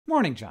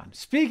Morning, John.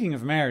 Speaking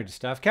of marriage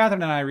stuff,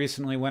 Catherine and I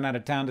recently went out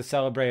of town to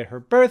celebrate her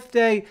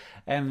birthday,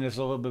 and there's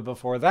a little bit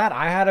before that,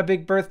 I had a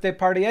big birthday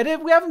party.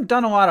 We haven't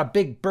done a lot of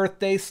big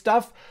birthday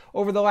stuff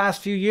over the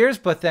last few years,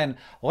 but then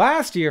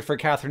last year for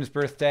Catherine's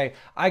birthday,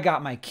 I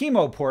got my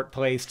chemo port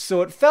placed,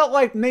 so it felt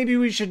like maybe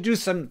we should do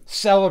some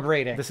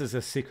celebrating. This is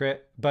a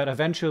secret, but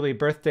eventually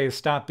birthdays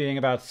stop being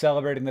about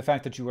celebrating the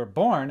fact that you were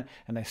born,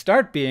 and they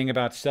start being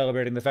about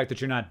celebrating the fact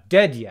that you're not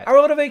dead yet. Our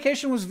little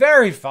vacation was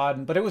very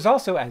fun, but it was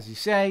also, as you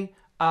say,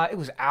 it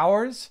was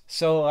hours,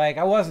 so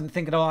I wasn't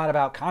thinking a lot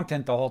about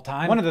content the whole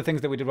time. One of the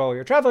things that we did while we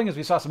were traveling is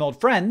we saw some old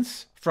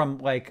friends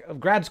from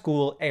grad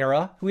school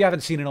era who we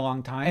haven't seen in a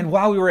long time. And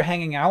while we were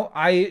hanging out,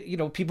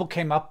 people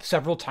came up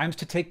several times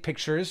to take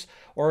pictures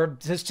or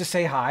just to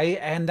say hi,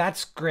 and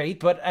that's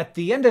great. But at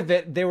the end of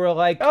it, they were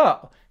like,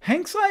 "Oh,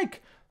 Hank's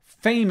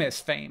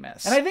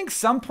famous. And I think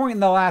some point in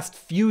the last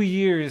few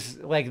years,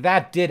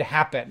 that did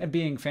happen. And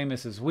being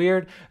famous is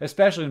weird,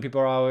 especially when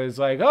people are always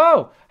like,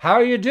 "Oh, how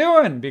are you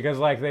doing?" Because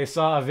they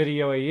saw a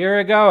video a year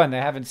ago and they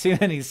haven't seen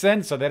any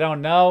since, so they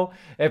don't know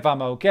if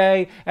I'm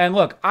okay. And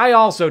look, I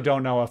also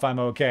don't know if I'm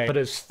okay. But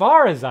as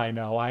far as I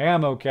know, I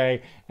am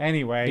okay.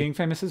 Anyway, being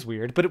famous is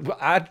weird, but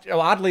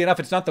oddly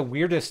enough, it's not the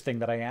weirdest thing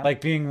that I am.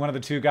 Being one of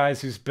the two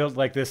guys who's built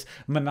this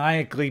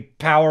maniacally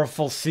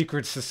powerful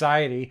secret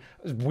society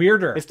is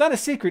weirder. It's not a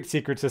secret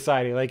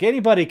society.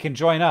 Anybody can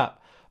join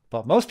up,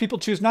 but most people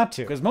choose not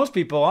to because most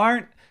people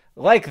aren't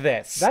like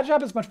this. That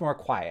job is much more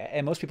quiet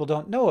and most people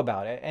don't know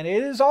about it. And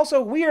it is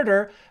also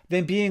weirder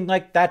than being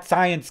that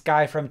science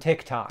guy from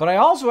TikTok. But I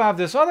also have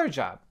this other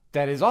job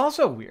that is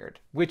also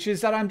weird, which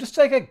is that I'm just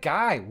a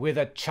guy with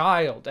a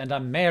child and a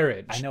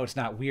marriage. I know it's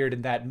not weird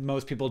in that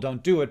most people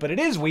don't do it, but it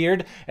is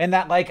weird in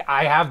that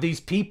I have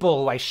these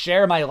people who I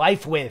share my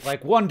life with.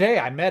 One day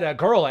I met a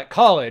girl at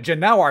college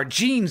and now our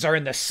genes are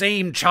in the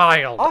same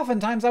child.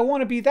 Oftentimes I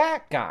want to be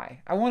that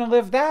guy. I want to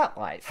live that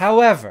life.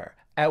 However,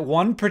 at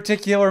one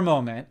particular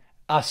moment,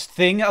 a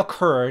thing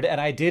occurred and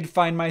I did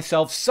find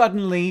myself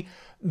suddenly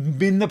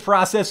in the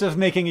process of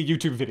making a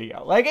YouTube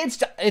video.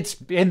 It's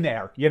in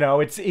there,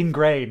 it's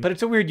ingrained. But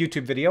it's a weird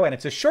YouTube video and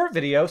it's a short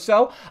video,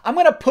 so I'm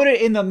gonna put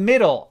it in the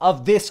middle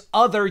of this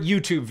other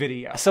YouTube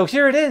video. So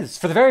here it is,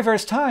 for the very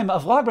first time, a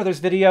Vlogbrothers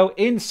video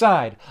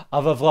inside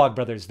of a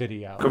Vlogbrothers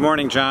video. Good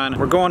morning, John.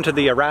 We're going to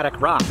the Erratic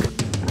Rock.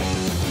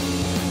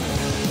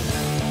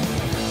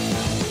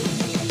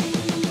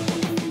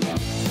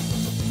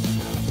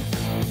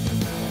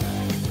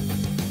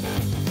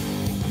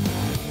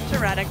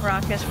 Erratic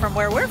Rock is from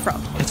where we're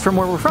from. It's from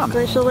where we're from.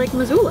 Glacial Lake,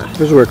 Missoula.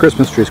 This is where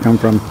Christmas trees come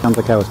from. Sounds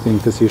like I was being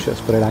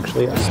facetious, but it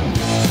actually is.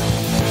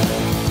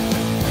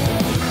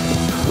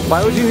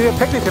 Why would you need a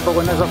picnic table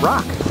when there's a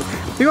rock?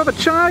 You have a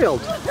child!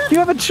 You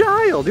have a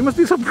child! You must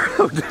be so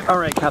proud!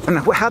 Alright, Catherine,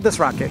 how'd this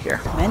rock get here?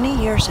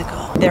 Many years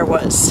ago, there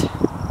was a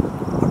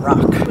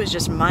rock. It was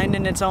just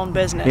minding its own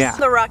business. Yeah.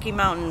 The Rocky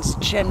Mountains,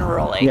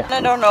 generally. Yeah.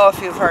 I don't know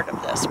if you've heard of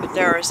this, but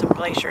there is some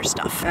glacier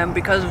stuff. And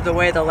because of the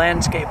way the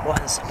landscape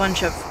was, a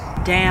bunch of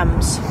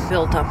dams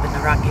built up in the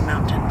Rocky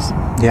Mountains.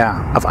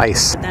 Yeah, of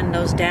ice. Then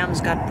those dams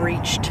got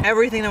breached.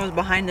 Everything that was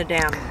behind the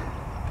dam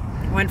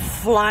went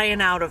flying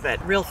out of it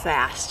real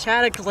fast.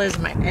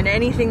 Cataclysmic. And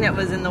anything that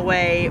was in the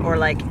way or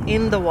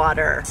in the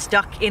water,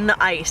 stuck in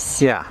the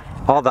ice. Yeah,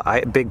 all the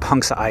big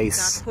punks of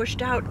ice. Got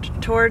pushed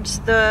out towards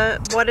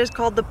what is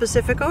called the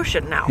Pacific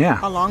Ocean now. Yeah.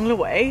 Along the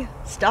way,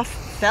 stuff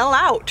fell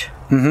out.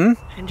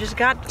 Mm-hmm. And just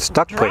got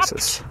stuck dropped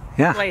places.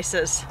 Yeah.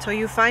 Places. So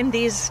you find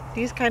these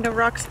kind of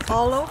rocks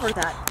all over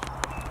that.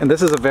 And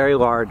this is a very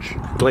large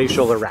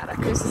glacial erratic.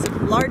 This is a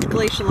large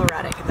glacial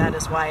erratic. That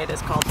is why it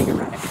is called the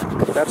Erratic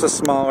Rock. That's a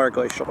smaller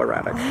glacial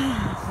erratic.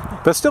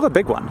 But still a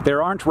big one.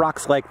 There aren't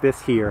rocks like this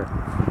here.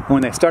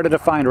 When they started to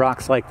find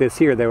rocks like this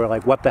here, they were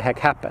like, what the heck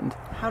happened?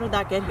 How did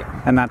that get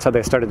here? And that's how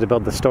they started to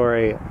build the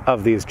story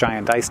of these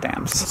giant ice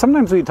dams.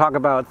 Sometimes we talk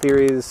about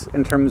theories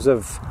in terms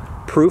of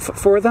proof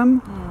for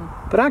them,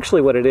 but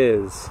actually what it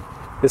is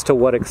to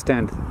what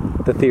extent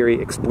the theory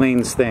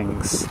explains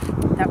things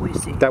that we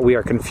see, that we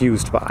are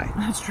confused by.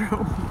 That's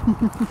true.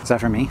 Is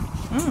that for me?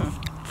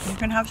 You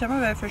can have some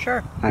of it for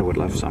sure. I would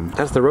love some.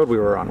 That's the road we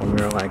were on when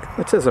we were like,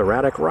 it says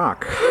Erratic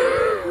Rock.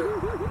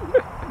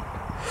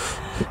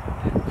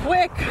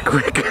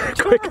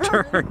 Quick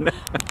turn.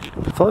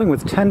 Flowing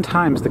with 10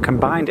 times the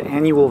combined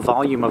annual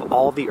volume of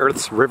all the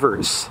Earth's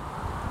rivers.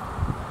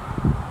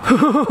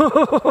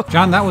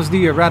 John, that was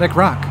the Erratic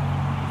Rock.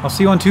 I'll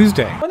see you on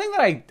Tuesday. One thing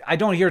that I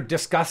don't hear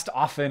discussed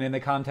often in the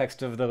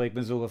context of the Lake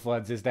Missoula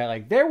floods is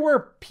that there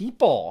were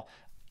people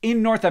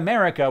in North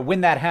America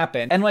when that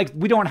happened. And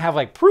we don't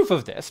have proof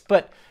of this,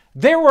 but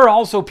there were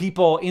also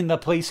people in the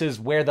places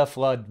where the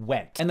flood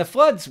went. And the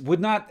floods would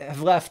not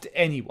have left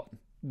anyone.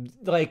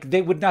 Like,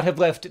 they would not have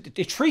left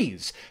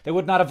trees. They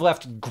would not have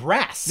left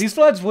grass. These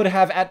floods would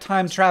have at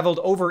times traveled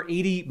over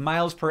 80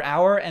 miles per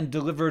hour and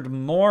delivered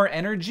more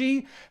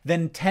energy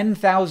than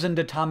 10,000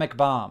 atomic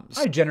bombs.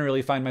 I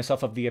generally find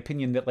myself of the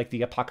opinion that, like,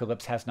 the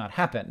apocalypse has not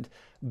happened.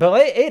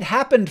 But it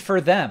happened for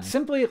them.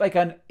 Simply like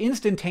an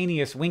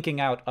instantaneous winking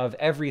out of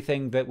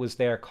everything that was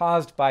there,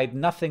 caused by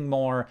nothing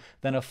more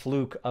than a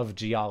fluke of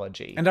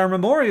geology. And our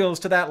memorials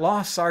to that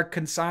loss are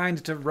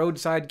consigned to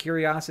roadside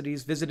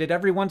curiosities visited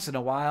every once in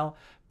a while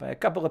by a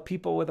couple of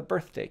people with a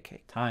birthday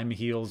cake. Time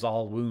heals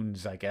all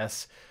wounds, I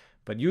guess,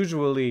 but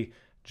usually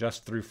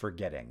just through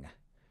forgetting.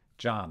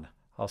 John,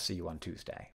 I'll see you on Tuesday.